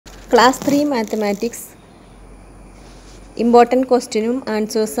Class 3 Mathematics Important Question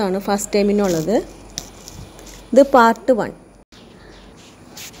Answers ആണ് first ടൈമിനുള്ളത്. ഇത് part 1.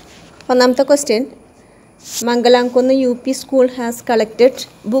 ഒന്നാമത്തെ question, Mangalamkunnu UP school has collected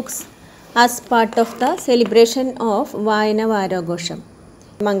books as part of the celebration of വായന വാരാഘോഷം.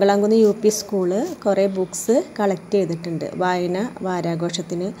 Mangalamkunnu UP school കുറേ books collect ചെയ്തിട്ടുണ്ട് വായന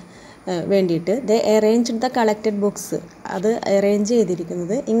വാരാഘോഷത്തിന് വേണ്ടിയിട്ട്. ദേ അറേഞ്ച്ഡ് ദ കളക്റ്റഡ് ബുക്സ്. അത് അറേഞ്ച്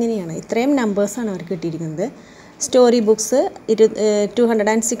ചെയ്തിരിക്കുന്നത് ഇങ്ങനെയാണ്. ഇത്രയും നമ്പേഴ്സാണ് അവർക്ക് കിട്ടിയിരിക്കുന്നത്. സ്റ്റോറി ബുക്സ്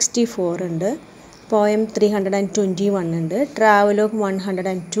 264 ഉണ്ട്, പോയം 321 ഉണ്ട്, ട്രാവലോഗ്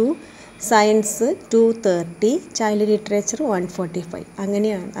 102, സയൻസ് 230, ചൈൽഡ് ലിറ്ററേച്ചർ 145.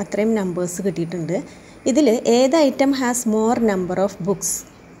 അങ്ങനെയാണ് അത്രയും നമ്പേഴ്സ് കിട്ടിയിട്ടുണ്ട്. ഇതിൽ ഏത് item has more number of books?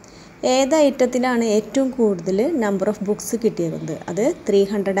 ഏത് ഐറ്റത്തിലാണ് ഏറ്റവും കൂടുതൽ നമ്പർ ഓഫ് ബുക്സ് കിട്ടിയത്? അത്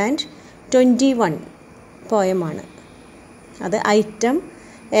 321 പോയമാണ്. അത് ഐറ്റം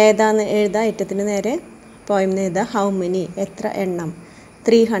ഏതാന്ന് എഴുതാം. ഐറ്റത്തിന് നേരെ പോയം എഴുതാം. ഹൗ മെനി, എത്ര എണ്ണം?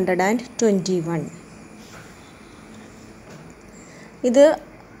 321. ഇത്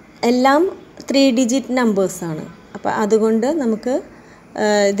എല്ലാം 3 ഡിജിറ്റ് നമ്പേഴ്സാണ്. അപ്പോൾ അതുകൊണ്ട് നമുക്ക്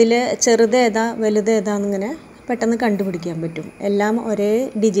ഇതിൽ ചെറുതേതാ വലുതേതാന്നിങ്ങനെ പെട്ടെന്ന് കണ്ടുപിടിക്കാൻ പറ്റും. എല്ലാം ഒരേ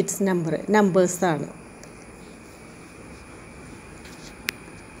digits നമ്പേഴ്സാണ്.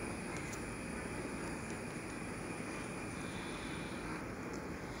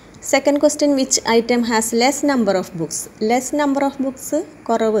 Second question, which item has less number of books? Less number of books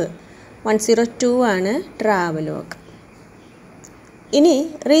കുറവ് 102 ആണ്, ട്രാവലോഗ്. ഇനി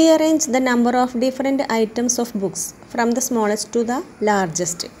rearrange the number of different items of books from the smallest to the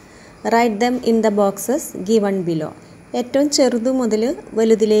largest. Write them in the boxes given below. ഏറ്റവും ചെറുത് മുതൽ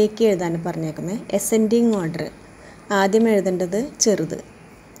വലുതിലേക്ക് എഴുതാൻ പറഞ്ഞേക്കുന്നത്. Ascending order. ആദ്യം എഴുതേണ്ടത് ചെറുത്,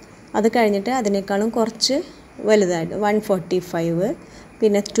 അത് കഴിഞ്ഞിട്ട് അതിനേക്കാളും കുറച്ച് വലുതായിട്ട് 145,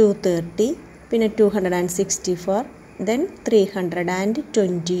 പിന്നെ 230, പിന്നെ 264, ദെൻ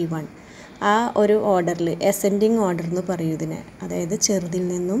 321. ആ ഒരു ഓർഡറിൽ എസെൻഡിങ് ഓർഡർ എന്ന് പറയും ഇതിനെ, അതായത് ചെറുതിൽ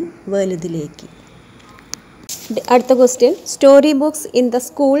നിന്നും വലുതിലേക്ക്. അടുത്ത question, story books in the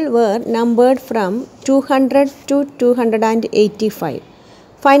school where numbered from 200 to 285.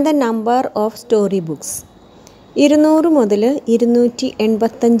 Find the number of story books. 200 മുതൽ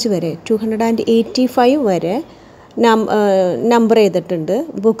 285 വരെ 285 വരെ നമ്പർ ചെയ്തിട്ടുണ്ട്.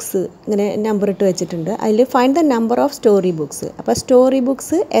 ബുക്സ് ഇങ്ങനെ നമ്പർ ഇട്ട് വെച്ചിട്ടുണ്ട്. അതിൽ find the number of story books. അപ്പോൾ സ്റ്റോറി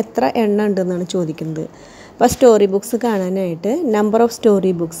ബുക്സ് എത്ര എണ്ണം ഉണ്ടെന്നാണ് ചോദിക്കുന്നത്. അപ്പോൾ സ്റ്റോറി ബുക്സ് കാണാനായിട്ട് number of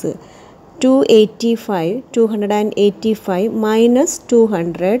story books 285 minus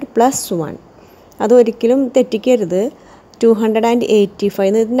 200 plus 1. അതൊരിക്കലും തെറ്റിക്കരുത്.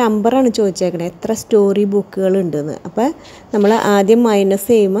 285 നമ്പറാണ് ചോദിച്ചേക്കണേ, എത്ര സ്റ്റോറി ബുക്കുകൾ ഉണ്ടെന്ന്. അപ്പോൾ നമ്മൾ ആദ്യം മൈനസ്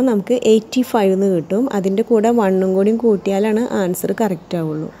ചെയ്യുമ്പോൾ നമുക്ക് 85 എന്ന് കിട്ടും. അതിൻ്റെ കൂടെ 1 കൂടി കൂട്ടിയാലാണ് ആൻസർ കറക്റ്റ്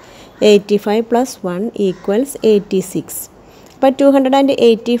ആവുള്ളൂ. 85 പ്ലസ് 1 ഈക്വൽസ് 86. അപ്പോൾ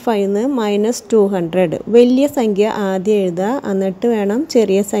 285 മൈനസ് 200. വലിയ സംഖ്യ ആദ്യം എഴുതുക, എന്നിട്ട് വേണം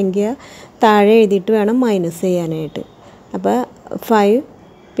ചെറിയ സംഖ്യ താഴെ എഴുതിയിട്ട് വേണം മൈനസ് ചെയ്യാനായിട്ട്. അപ്പോൾ 5,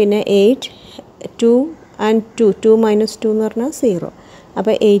 പിന്നെ 8, 2 ആൻഡ് 2 മൈനസ് 2 എന്ന് പറഞ്ഞാൽ 0.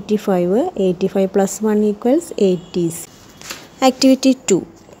 അപ്പോൾ 85 plus 1 equals 80. Activity 2,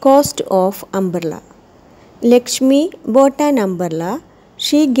 cost of umbrella. Lakshmi boat an umbrella.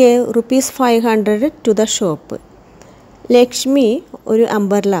 She gave ₹500 to the shop. Lakshmi ഒരു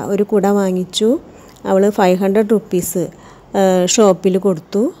അംബ്രല്ല, ഒരു കുട വാങ്ങിച്ചു. അവൾ 500 റുപ്പീസ് ഷോപ്പിൽ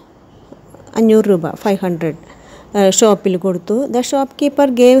കൊടുത്തു. 500 രൂപ 500 ഷോപ്പിൽ കൊടുത്തു. The shop keeper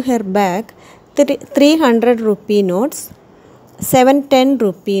gave her back 300 rupee notes, 7 10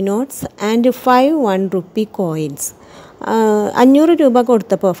 rupee notes and 5 1 rupee coins. 500 രൂപ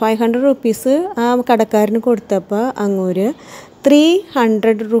കൊടുത്തപ്പോൾ 500 റുപ്പീസ് ആ കടക്കാരന് കൊടുത്തപ്പോൾ അങ്ങോട്ട്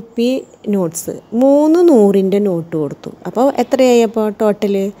 300 rupee നോട്ട്സ് 3 100ൻ്റെ നോട്ട് കൊടുത്തു. അപ്പോൾ എത്രയായപ്പോൾ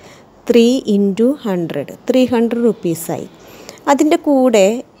ടോട്ടൽ 3 × 100 300 റുപ്പീസായി. അതിൻ്റെ കൂടെ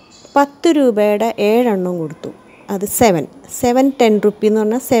 10 രൂപയുടെ 7 എണ്ണം കൊടുത്തു. അത് 7 10 rupee എന്ന്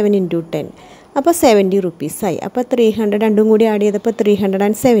പറഞ്ഞാൽ 7 × 10, അപ്പോൾ 70 റുപ്പീസായി. അപ്പോൾ 300 രണ്ടും കൂടി ആഡ് ചെയ്തപ്പോൾ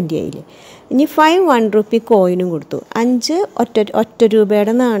 370 ആയില്ലേ. ഇനി 5 1 rupee കോയിനും കൊടുത്തു. 5 ഒറ്റ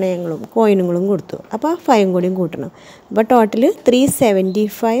രൂപയുടെ നാണയങ്ങളും കോയിനുകളും കൊടുത്തു. അപ്പോൾ 5 കൂടിയും കൂട്ടണം. അപ്പോൾ ടോട്ടൽ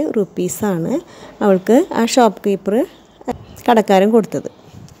 375 റുപ്പീസാണ് അവൾക്ക് ആ ഷോപ്പ് കീപ്പർ കടക്കാരൻ കൊടുത്തത്.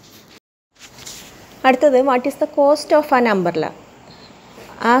 അടുത്തത്, what is the cost of an umbrella?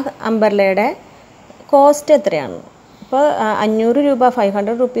 ആ അംബ്രല്ലയുടെ കോസ്റ്റ് എത്രയാണ്? അപ്പോൾ 500 രൂപ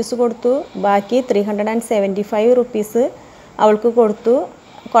 500 റുപ്പീസ് കൊടുത്തു. ബാക്കി 375 റുപ്പീസ് അവൾക്ക് കൊടുത്തു.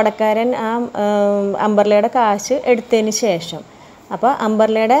 കൊടക്കാരൻ ആ അംബ്രല്ലയുടെ കാശ് എടുത്തതിന് ശേഷം. അപ്പോൾ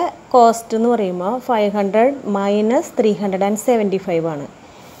അംബ്രല്ലയുടെ കോസ്റ്റ് എന്ന് പറയുമ്പോൾ 500 മൈനസ് 375 ആണ്.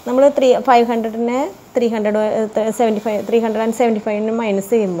 നമ്മൾ 500നെ 375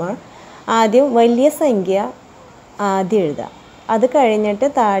 മൈനസ് ചെയ്യുമ്പോൾ ആദ്യം വലിയ സംഖ്യ ആദ്യം എഴുതുക, അത് കഴിഞ്ഞിട്ട്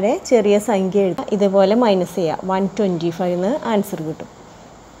താഴെ ചെറിയ സംഖ്യ എഴുതുക, ഇതുപോലെ മൈനസ് ചെയ്യുക. 125 എന്ന് ആൻസർ കിട്ടും.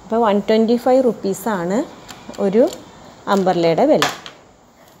 അപ്പോൾ 125 റുപ്പീസാണ് ഒരു അംബ്രല്ലയുടെ വില.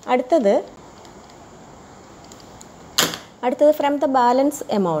 അടുത്തത് from the balance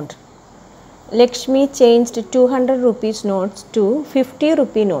amount Lakshmi changed 200 rupees notes to 50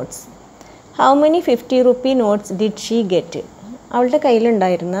 rupee notes. How many 50 rupee notes did she get? അവളുടെ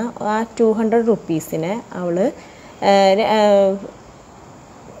കയ്യിലുണ്ടായിരുന്ന ആ 200 റുപ്പീസിനെ അവൾ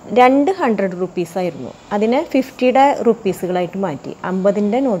 200 റുപ്പീസായിരുന്നു. അതിനെ 50യുടെ റുപ്പീസുകളായിട്ട് മാറ്റി,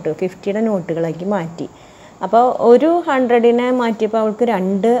 50ൻ്റെ നോട്ട് 50യുടെ നോട്ടുകളാക്കി മാറ്റി. അപ്പോൾ ഒരു 100നെ മാറ്റിയപ്പോൾ അവൾക്ക്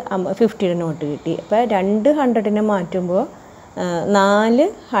 2 50യുടെ നോട്ട് കിട്ടി. അപ്പോൾ 200നെ മാറ്റുമ്പോൾ 4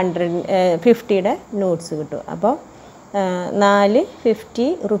 50യുടെ നോട്ട്സ് കിട്ടും. അപ്പോൾ 4 50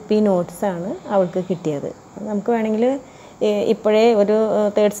 റുപ്പി നോട്ട്സാണ് അവൾക്ക് കിട്ടിയത്. നമുക്ക് വേണമെങ്കിൽ ഇപ്പോഴേ ഒരു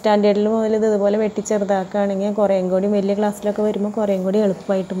 3rd സ്റ്റാൻഡേർഡിൽ മുതൽ ഇതുപോലെ വെട്ടിച്ചെറുതാക്കുകയാണെങ്കിൽ കുറേയും കൂടി വലിയ ക്ലാസ്സിലൊക്കെ വരുമ്പോൾ കുറേയും കൂടി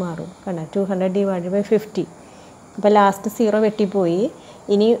എളുപ്പമായിട്ട് മാറും. കണ്ട 200 ഡിവൈഡഡ് ബൈ 50. അപ്പോൾ ലാസ്റ്റ് 0 വെട്ടിപ്പോയി.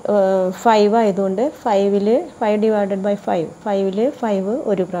 ഇനി 5 ആയതുകൊണ്ട് 5 ഡിവൈഡഡ് ബൈ 5 5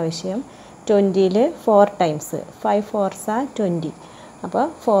 ഒരു പ്രാവശ്യം, 20 4 ടൈംസ്, 5 4s are 20. അപ്പോൾ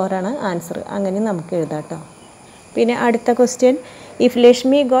 4 ആണ് ആൻസർ. അങ്ങനെ നമുക്ക് എഴുതാം കേട്ടോ. പിന്നെ അടുത്ത question, if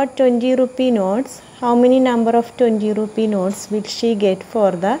Lakshmi got 20 rupee notes, how many number of 20 rupee notes will she get for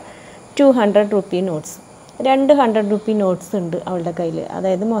the 200 rupee notes? 200 rupee notes ഉണ്ട് അവളുടെ കയ്യിൽ,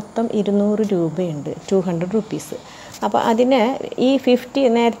 അതായത് മൊത്തം 200 രൂപയുണ്ട് 200 റുപ്പീസ്. അപ്പോൾ അതിന് ഈ 50,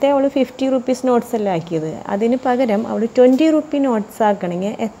 നേരത്തെ അവൾ 50 റുപ്പീസ് നോട്ട്സ് അല്ല ആക്കിയത്, അതിന് പകരം അവൾ 20 rupee നോട്ട്സ്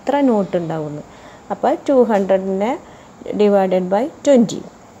ആക്കണമെങ്കിൽ എത്ര നോട്ട് ഉണ്ടാവുമെന്ന്. അപ്പോൾ 200നെ ഡിവൈഡഡ് ബൈ 20.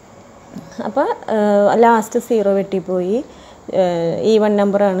 അപ്പോൾ ലാസ്റ്റ് 0 വെട്ടിപ്പോയി. ഈവൺ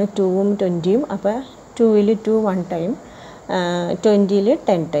നമ്പറാണ് 2ഉം 20ഉം. അപ്പോൾ 2ൽ 2 1 ടൈം, 20ൽ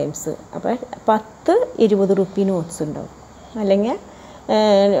 10 ടൈംസ്. അപ്പോൾ 10 20 റുപ്പി നോട്ട്സ് ഉണ്ടാവും. അല്ലെങ്കിൽ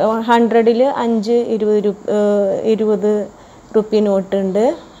 100ൽ 5 20 റുപ്പി നോട്ട് ഉണ്ട്.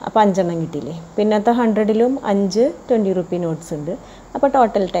 അപ്പോൾ 5 എണ്ണം കിട്ടിയില്ലേ. പിന്നത്തെ 100ലും 5 20 റുപ്പി നോട്ട്സ് ഉണ്ട്. അപ്പോൾ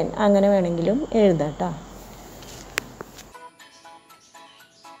ടോട്ടൽ 10. അങ്ങനെ വേണമെങ്കിലും എഴുതാം കേട്ടോ.